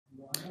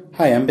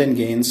Hi, I'm Ben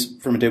Gaines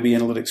from Adobe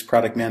Analytics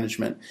Product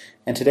Management,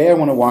 and today I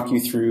want to walk you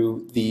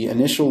through the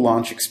initial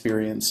launch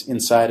experience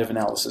inside of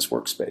Analysis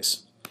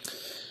Workspace.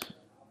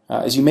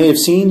 As you may have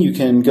seen, you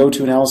can go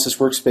to Analysis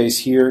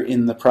Workspace here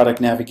in the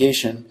product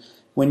navigation.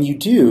 When you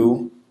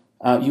do,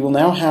 you will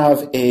now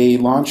have a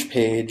launch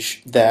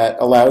page that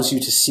allows you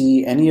to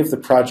see any of the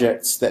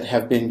projects that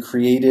have been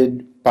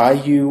created by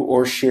you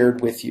or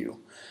shared with you.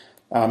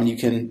 You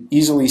can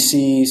easily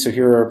see, so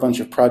here are a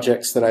bunch of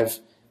projects that I've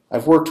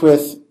worked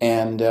with,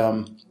 and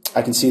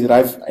I can see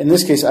that in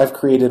this case, I've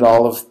created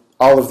all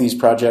of these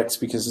projects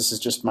because this is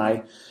just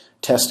my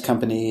test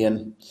company,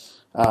 and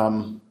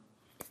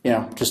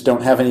just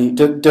don't have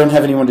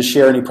anyone to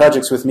share any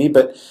projects with me.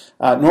 But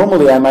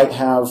normally, I might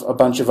have a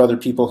bunch of other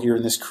people here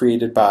in this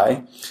created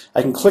by.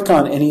 I can click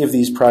on any of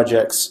these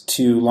projects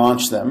to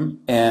launch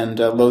them and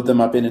load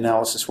them up in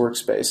Analysis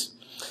Workspace.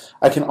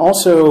 I can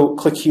also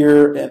click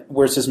here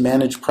where it says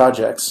Manage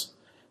Projects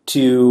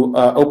to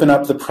open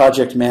up the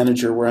Project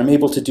Manager, where I'm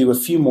able to do a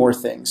few more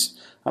things.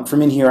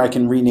 From in here, I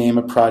can rename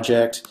a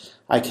project.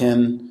 I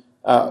can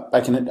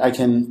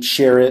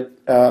share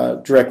it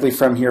directly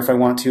from here if I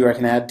want to. I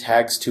can add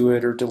tags to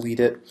it or delete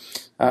it,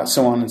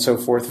 so on and so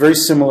forth. Very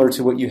similar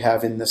to what you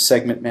have in the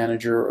Segment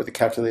Manager or the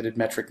Calculated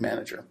Metric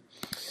Manager.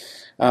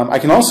 I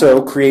can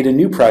also create a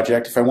new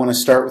project if I want to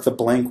start with a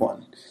blank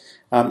one.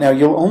 Now,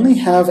 you'll only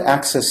have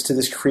access to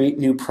this Create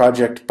New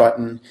Project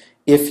button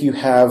if you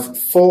have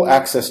full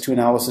access to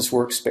Analysis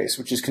Workspace,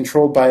 which is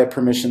controlled by a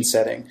permission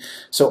setting.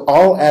 So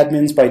all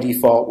admins by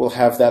default will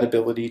have that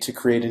ability to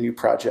create a new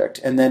project,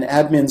 and then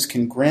admins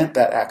can grant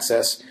that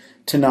access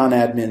to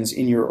non-admins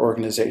in your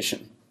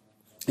organization.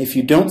 If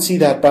you don't see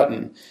that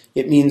button,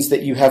 it means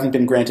that you haven't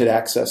been granted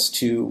access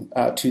to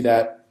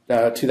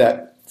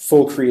that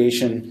full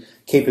creation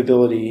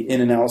capability in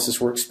Analysis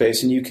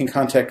Workspace, and you can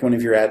contact one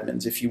of your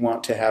admins if you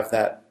want to have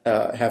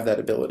that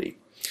ability.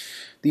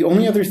 The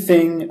only other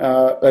thing,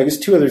 I guess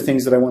two other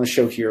things that I want to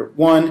show here.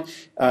 One,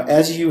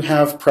 as you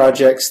have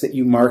projects that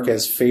you mark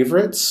as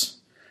favorites,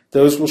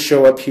 those will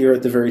show up here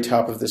at the very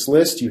top of this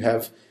list. You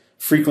have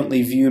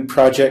frequently viewed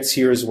projects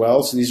here as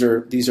well. So these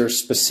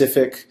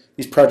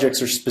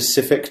projects are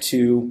specific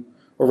to,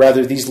 or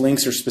rather these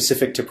links are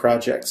specific to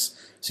projects.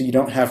 So you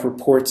don't have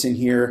reports in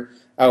here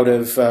out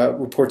of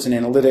reports and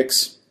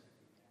analytics.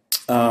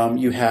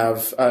 You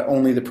have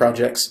only the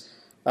projects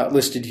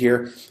listed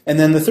here. And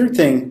then the third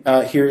thing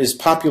here is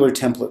popular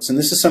templates, and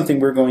this is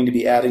something we're going to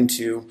be adding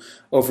to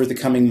over the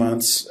coming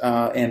months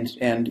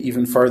and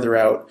even farther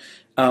out,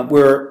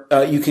 where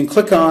you can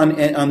click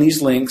on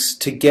these links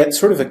to get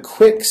sort of a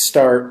quick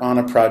start on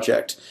a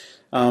project.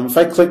 If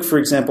I click, for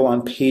example,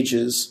 on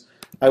pages,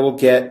 I will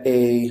get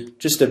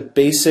just a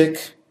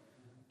basic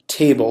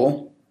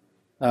table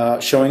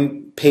showing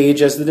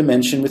page as the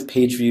dimension with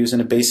page views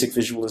and a basic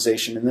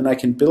visualization, and then I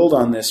can build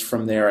on this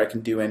from there. I can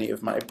do any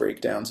of my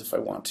breakdowns if I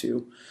want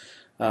to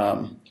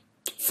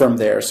from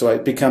there. So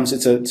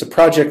it's a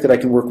project that I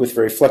can work with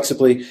very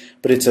flexibly,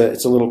 but it's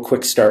a little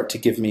quick start to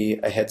give me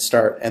a head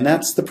start, and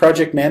that's the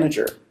project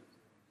manager.